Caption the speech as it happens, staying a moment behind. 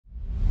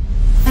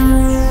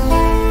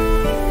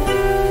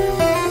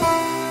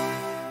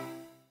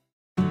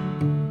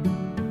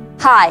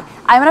Hi,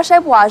 I'm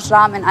Rasheb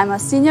Wajram and I'm a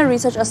Senior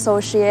Research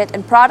Associate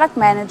and Product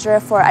Manager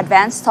for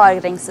Advanced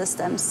Targeting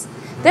Systems.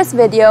 This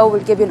video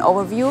will give you an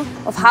overview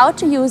of how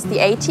to use the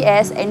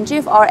ATS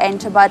NGFR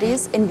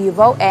antibodies in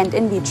vivo and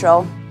in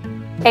vitro.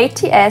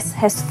 ATS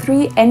has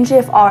 3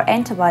 NGFR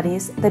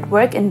antibodies that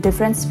work in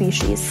different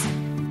species.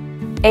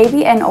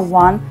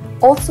 ABN01,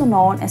 also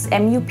known as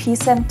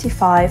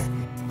MUP75,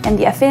 and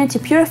the affinity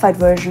purified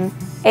version,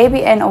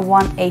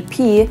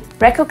 ABN01AP,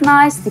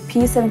 recognize the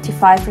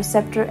P75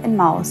 receptor in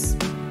mouse.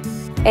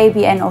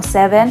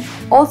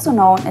 ABN07, also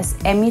known as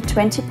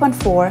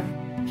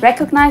ME20.4,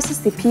 recognizes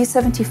the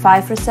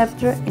P75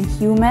 receptor in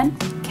human,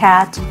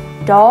 cat,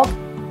 dog,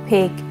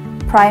 pig,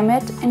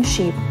 primate, and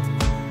sheep.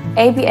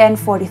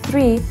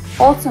 ABN43,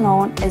 also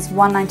known as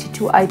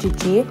 192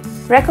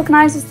 IgG,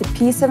 recognizes the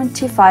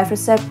P75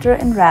 receptor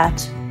in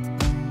rat.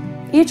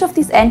 Each of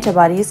these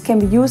antibodies can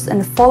be used in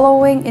the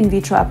following in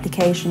vitro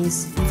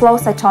applications: flow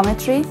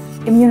cytometry,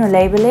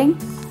 immunolabeling,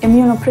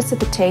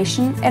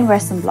 immunoprecipitation, and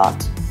Western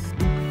blot.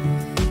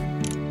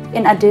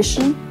 In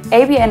addition,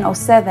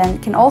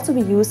 ABN07 can also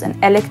be used in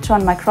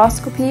electron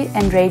microscopy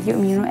and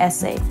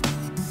radioimmunoassay.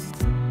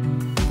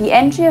 The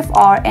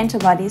NGFR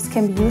antibodies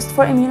can be used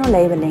for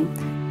immunolabeling.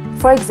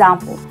 For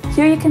example,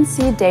 here you can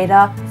see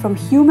data from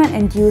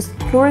human-induced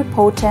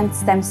pluripotent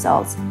stem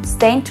cells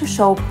stained to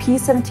show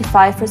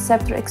P75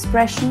 receptor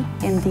expression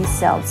in these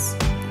cells.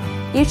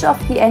 Each of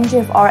the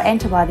NGFR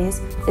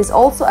antibodies is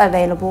also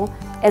available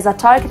as a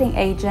targeting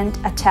agent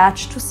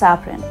attached to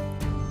saprin.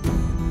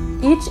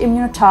 Each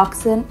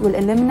immunotoxin will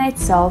eliminate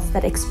cells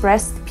that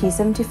express the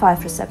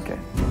P75 receptor.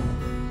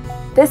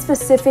 This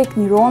specific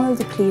neuronal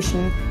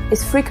depletion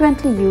is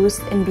frequently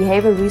used in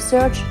behavior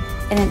research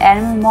and in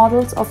animal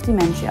models of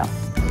dementia.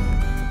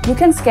 You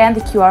can scan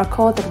the QR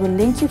code that will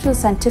link you to the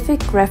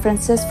scientific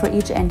references for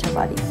each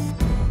antibody.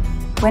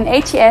 When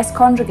ATS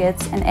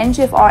conjugates an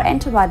NGFR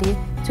antibody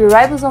to the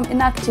ribosome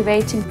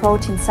inactivating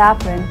protein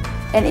saprin,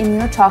 an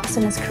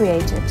immunotoxin is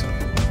created.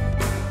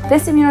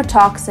 This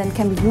immunotoxin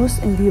can be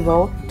used in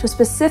vivo to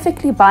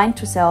specifically bind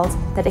to cells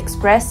that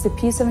express the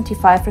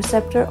P75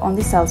 receptor on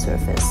the cell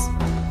surface.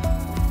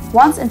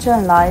 Once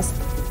internalized,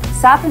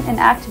 saprin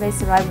inactivates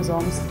the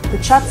ribosomes,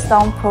 which shuts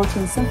down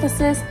protein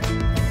synthesis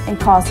and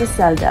causes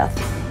cell death.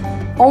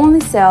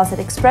 Only cells that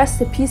express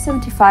the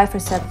P75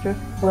 receptor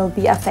will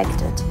be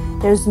affected.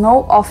 There is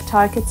no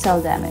off-target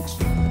cell damage.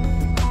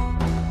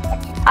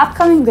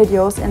 Upcoming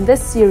videos in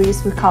this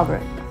series will cover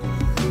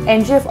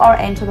NGFR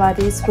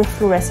antibodies with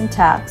fluorescent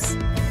tags,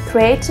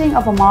 creating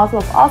of a model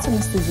of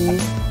Alzheimer's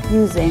disease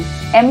using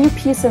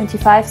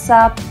MUP75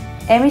 SAP,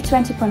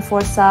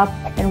 ME20.4 SAP,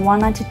 and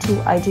 192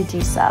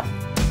 IgG SAP.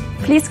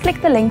 Please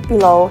click the link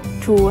below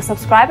to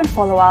subscribe and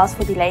follow us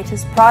for the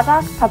latest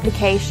product,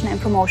 publication,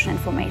 and promotion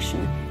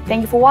information.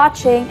 Thank you for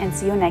watching and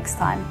see you next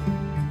time.